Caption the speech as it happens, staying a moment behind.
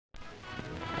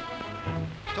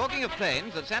Talking of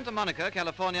planes, at Santa Monica,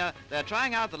 California, they're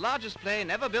trying out the largest plane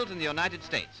ever built in the United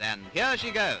States, and here she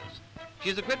goes.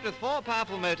 She's equipped with 4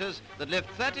 powerful motors that lift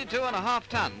 32.5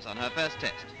 tons on her first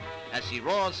test. As she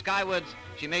roars skywards,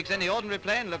 she makes any ordinary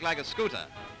plane look like a scooter.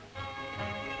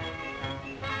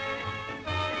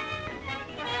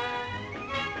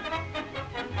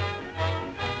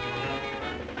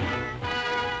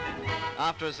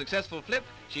 After a successful flip,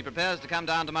 she prepares to come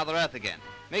down to Mother Earth again,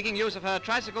 making use of her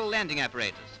tricycle landing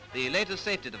apparatus, the latest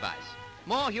safety device.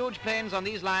 More huge planes on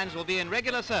these lines will be in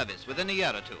regular service within a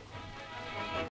year or 2.